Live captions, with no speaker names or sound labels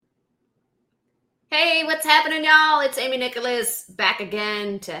Hey, what's happening, y'all? It's Amy Nicholas back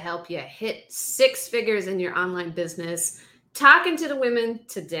again to help you hit six figures in your online business. Talking to the women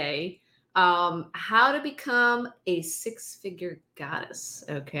today, how to become a six-figure goddess.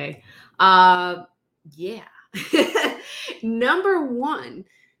 Okay. Yeah. Number one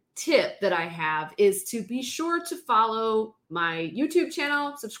tip that I have is to be sure to follow my YouTube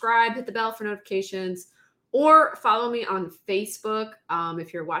channel, subscribe, hit the bell for notifications, or follow me on Facebook.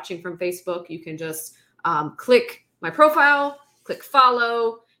 If you're watching from Facebook, you can just click my profile, click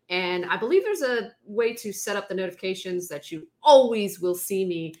follow, and I believe there's a way to set up the notifications that you always will see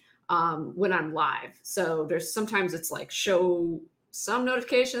me when I'm live. So there's sometimes it's like show some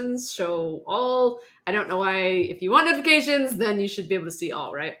notifications, show all. I don't know why. If you want notifications, then you should be able to see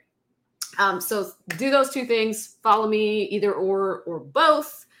all, right? So do those two things. Follow me either or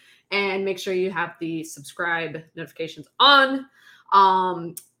both, and make sure you have the subscribe notifications on,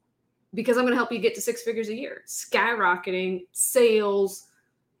 because I'm going to help you get to six figures a year, skyrocketing sales,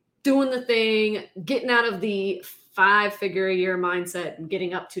 doing the thing, getting out of the 5-figure a year mindset and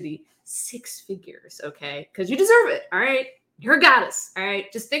getting up to the 6 figures. Okay. Because you deserve it. All right. You're a goddess. All right.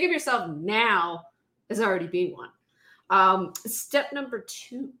 Just think of yourself now as already being one. Step number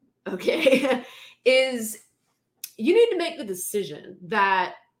 2, okay, is you need to make the decision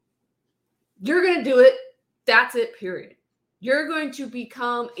that you're going to do it. That's it, period. You're going to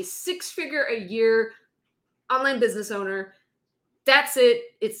become a 6-figure a year online business owner. That's it.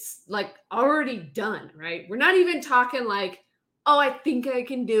 It's like already done, right? We're not even talking like, oh, I think I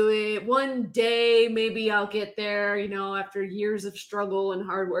can do it. One day, maybe I'll get there, after years of struggle and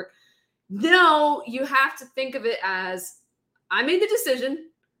hard work. No, you have to think of it as, I made the decision.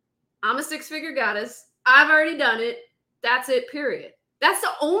 I'm a 6-figure goddess. I've already done it. That's it, period. That's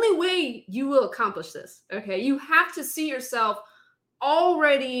the only way you will accomplish this. Okay. You have to see yourself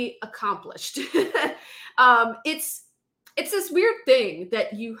already accomplished. It's this weird thing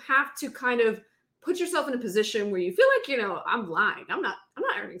that you have to kind of put yourself in a position where you feel like, I'm lying. I'm not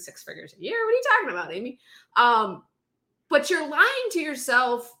earning 6 figures a year. What are you talking about, Amy? But you're lying to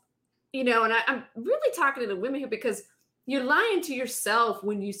yourself, and I'm really talking to the women here because you're lying to yourself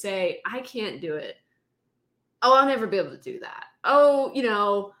when you say, I can't do it. Oh, I'll never be able to do that.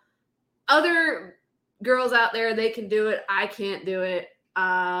 Oh, other girls out there, they can do it. I can't do it.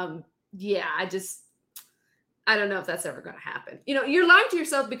 Yeah, I don't know if that's ever going to happen. You're lying to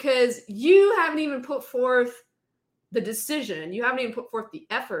yourself because you haven't even put forth the decision. You haven't even put forth the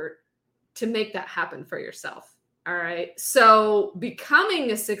effort to make that happen for yourself. All right. So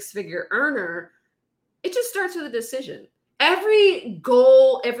becoming a 6-figure earner, it just starts with a decision. Every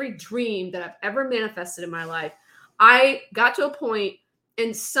goal, every dream that I've ever manifested in my life, I got to a point,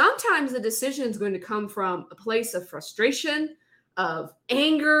 and sometimes the decision is going to come from a place of frustration, of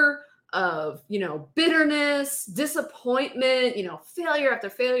anger, of, bitterness, disappointment, failure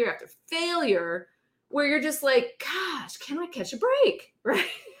after failure after failure, where you're just like, gosh, can I catch a break? Right.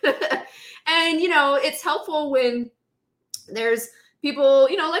 And, it's helpful when there's people,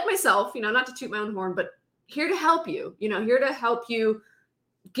 like myself, not to toot my own horn, but here to help you, here to help you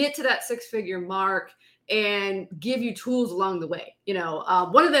get to that 6-figure mark and give you tools along the way.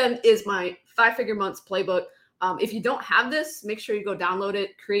 One of them is my 5-figure months playbook. If you don't have this, make sure you go download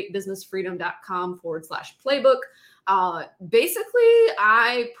it, createbusinessfreedom.com/playbook. Basically,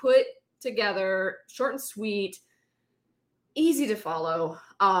 I put together short and sweet, easy to follow.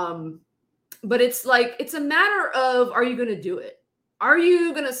 But it's a matter of, are you going to do it? Are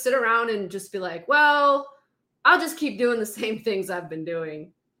you going to sit around and just be like, well, I'll just keep doing the same things I've been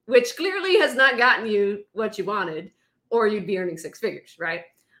doing, which clearly has not gotten you what you wanted, or you'd be earning 6 figures, right?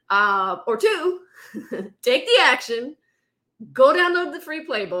 Or 2, take the action, go download the free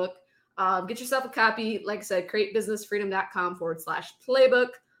playbook, get yourself a copy. Like I said, createbusinessfreedom.com/playbook,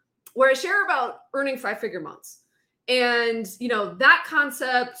 where I share about earning 5-figure months. And, that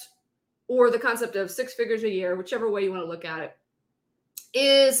concept, or the concept of 6 figures a year, whichever way you want to look at it,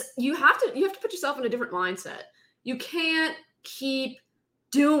 is you have to put yourself in a different mindset. You can't keep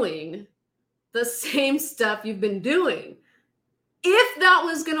doing the same stuff you've been doing. If that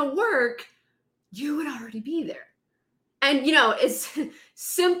was going to work, you would already be there. And, as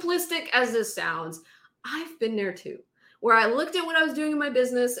simplistic as this sounds, I've been there too, where I looked at what I was doing in my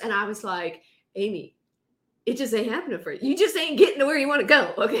business and I was like, Amy, it just ain't happening for you. You just ain't getting to where you want to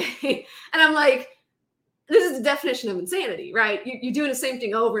go. Okay. And I'm like, this is the definition of insanity, right? You're doing the same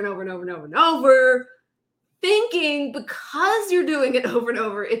thing over and over and over and over and over, thinking because you're doing it over and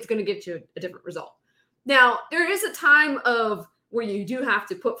over, it's going to get you a different result. Now, there is a time of where you do have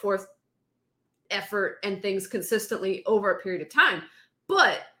to put forth effort and things consistently over a period of time.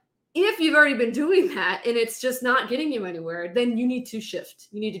 But If you've already been doing that and it's just not getting you anywhere, then you need to shift.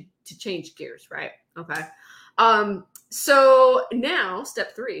 You need to change gears, right? Okay. So now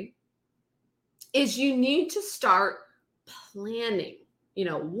step 3 is you need to start planning.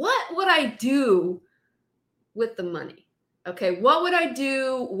 What would I do with the money? Okay. What would I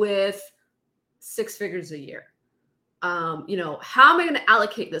do with 6 figures a year? How am I going to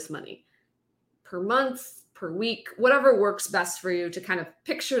allocate this money per month, per week, whatever works best for you, to kind of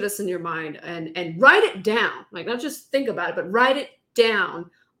picture this in your mind and write it down. Like, not just think about it, but write it down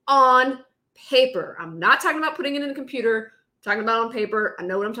on paper. I'm not talking about putting it in a computer. I'm talking about on paper. I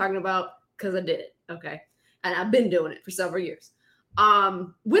know what I'm talking about because I did it. Okay. And I've been doing it for several years.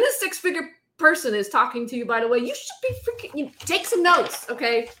 When a 6-figure person is talking to you, by the way, you should be freaking, take some notes.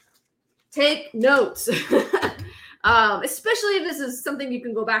 Okay. Take notes. Especially if this is something you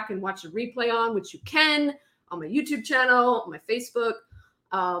can go back and watch a replay on, which you can on my YouTube channel, on my Facebook.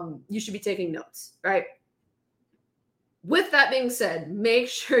 You should be taking notes, right? With that being said, make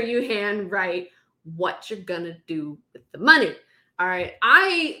sure you handwrite what you're going to do with the money. All right.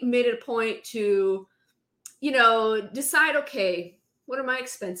 I made it a point to, decide, okay, what are my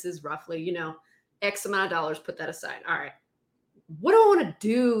expenses roughly? X amount of dollars, put that aside. All right. What do I want to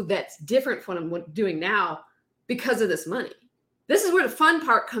do that's different from what I'm doing now because of this money? This is where the fun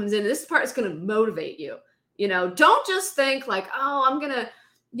part comes in. This part is going to motivate you. Don't just think like, oh, I'm going to,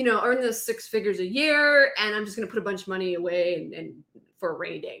 earn this 6 figures a year and I'm just going to put a bunch of money away and for a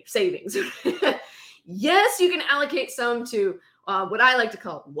rainy day savings. Yes, you can allocate some to what I like to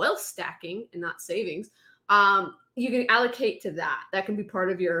call wealth stacking and not savings. You can allocate to that. That can be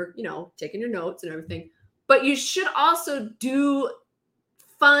part of your, taking your notes and everything. But you should also do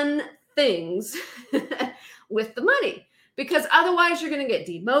fun things with the money, because otherwise you're going to get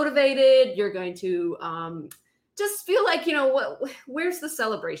demotivated. You're going to just feel like, where's the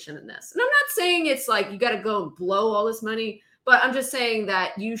celebration in this? And I'm not saying it's like you got to go and blow all this money, but I'm just saying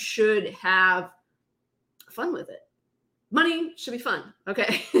that you should have fun with it. Money should be fun.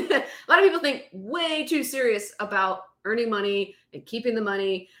 Okay. A lot of people think way too serious about earning money and keeping the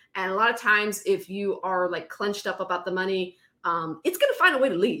money. And a lot of times if you are like clenched up about the money, it's going to find a way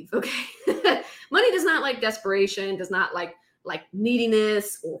to leave. Okay. Money does not like desperation, does not like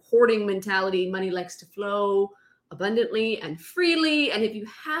neediness or hoarding mentality. Money likes to flow abundantly and freely. And if you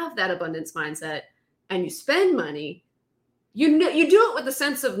have that abundance mindset and you spend money, you do it with the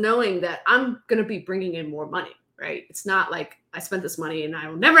sense of knowing that I'm going to be bringing in more money, right? It's not like I spent this money and I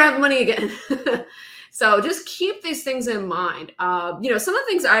will never have money again. So just keep these things in mind. Some of the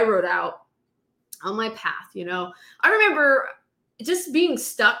things I wrote out on my path, I remember just being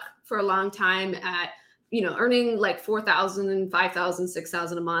stuck for a long time at, earning like 4,000, 5,000,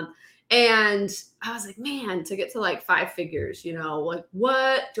 6,000 a month. And I was like, man, to get to like 5 figures, like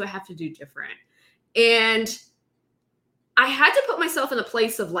what do I have to do different? And I had to put myself in a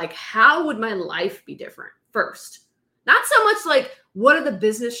place of like, how would my life be different first? Not so much like, what are the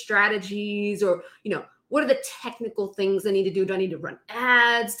business strategies or, what are the technical things I need to do? Do I need to run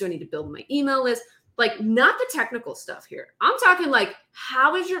ads? Do I need to build my email list? Like, not the technical stuff here. I'm talking like,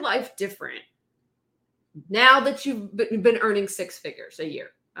 how is your life different now that you've been earning 6 figures a year?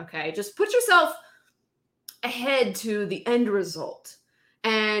 Okay. Just put yourself ahead to the end result.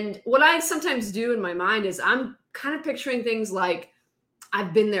 And what I sometimes do in my mind is I'm kind of picturing things like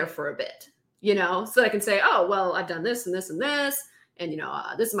I've been there for a bit, so I can say, oh, well, I've done this and this and this. And,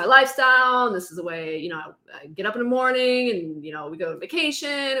 this is my lifestyle. And this is the way, I get up in the morning and, we go on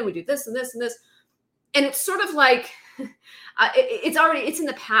vacation and we do this and this and this. And it's sort of like, it's in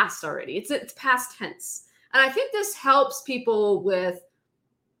the past already. It's past tense. And I think this helps people with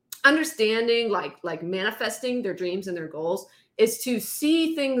understanding, like manifesting their dreams and their goals, is to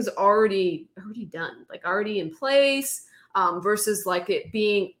see things already done, like already in place, versus like it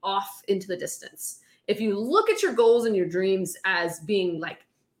being off into the distance. If you look at your goals and your dreams as being like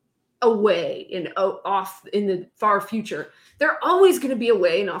away and off in the far future, they're always going to be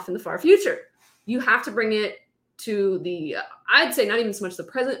away and off in the far future. You have to bring it to the, I'd say not even so much the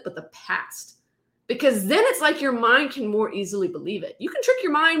present, but the past. Because then it's like your mind can more easily believe it. You can trick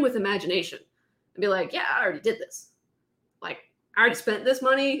your mind with imagination and be like, yeah, I already did this. Like, I already spent this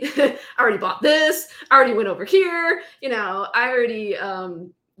money. I already bought this. I already went over here. I already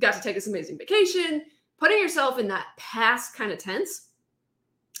got to take this amazing vacation. Putting yourself in that past kind of tense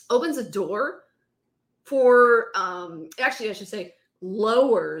opens a door for, actually, I should say,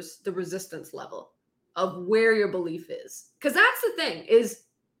 lowers the resistance level of where your belief is. Because that's the thing, is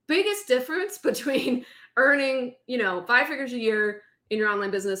biggest difference between earning, 5 figures a year in your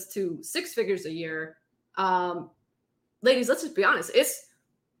online business to 6 figures a year. Ladies, let's just be honest.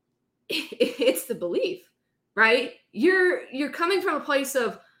 it's the belief, right? You're coming from a place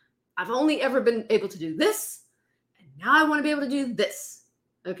of, I've only ever been able to do this, and now I want to be able to do this.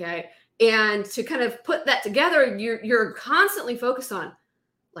 Okay. And to kind of put that together, you're constantly focused on,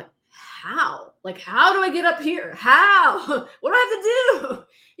 like, how? Like, how do I get up here? How? What do I have to do?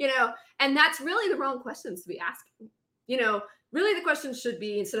 And that's really the wrong questions to be asking. Really the question should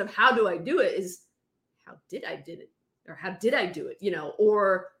be, instead of how do I do it, is how did I did it? Or how did I do it?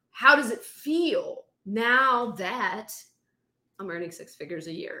 Or how does it feel now that I'm earning six figures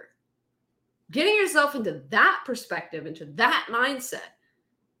a year? Getting yourself into that perspective, into that mindset,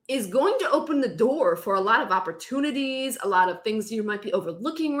 is going to open the door for a lot of opportunities, a lot of things you might be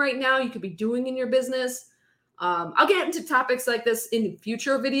overlooking right now, you could be doing in your business. I'll get into topics like this in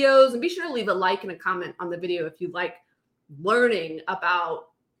future videos, and be sure to leave a like and a comment on the video if you like learning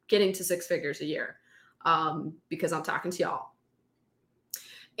about getting to six figures a year, because I'm talking to y'all.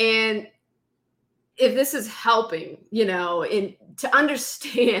 And if this is helping, to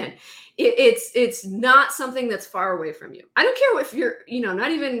understand, it's not something that's far away from you. I don't care if you're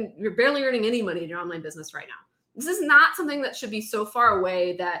barely earning any money in your online business right now. This is not something that should be so far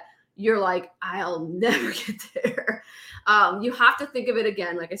away that you're like, I'll never get there. You have to think of it,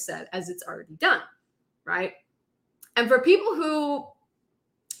 again, like I said, as it's already done, right? And for people who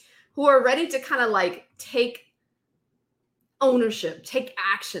are ready to kind of like take ownership, take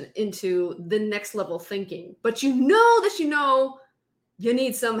action into the next level thinking, but you need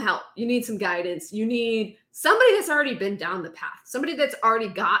some help, you need some guidance, you need somebody that's already been down the path, somebody that's already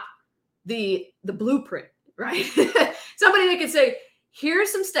got the blueprint, right? Somebody that can say,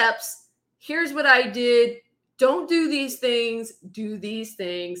 here's some steps, here's what I did, don't do these things, do these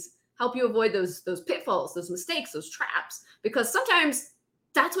things, help you avoid those pitfalls, those mistakes, those traps, because sometimes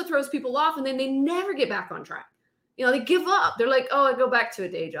that's what throws people off, and then they never get back on track. They give up. They're like, oh, I go back to a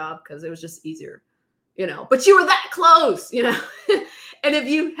day job because it was just easier, but you were that close, And if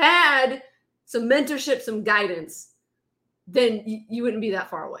you had some mentorship, some guidance, then you wouldn't be that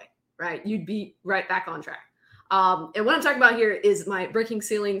far away, right? You'd be right back on track. And what I'm talking about here is my Breaking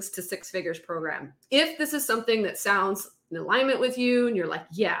Ceilings to Six Figures program. If this is something that sounds in alignment with you and you're like,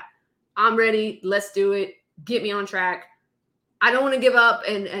 yeah, I'm ready, let's do it, get me on track, I don't want to give up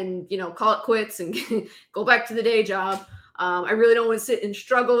and call it quits and go back to the day job. I really don't want to sit and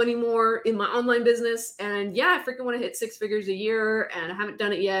struggle anymore in my online business. And yeah, I freaking want to hit six figures a year, and I haven't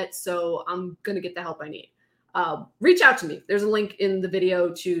done it yet. So I'm going to get the help I need. Reach out to me. There's a link in the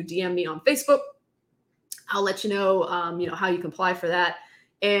video to DM me on Facebook. I'll let you know, how you can apply for that,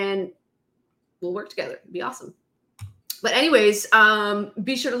 and we'll work together. It'd be awesome. But anyways,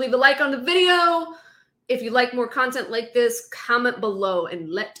 be sure to leave a like on the video. If you like more content like this, comment below and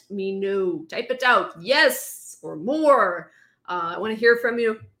let me know. Type it out, yes or more. I want to hear from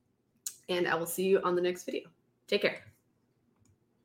you, and I will see you on the next video. Take care.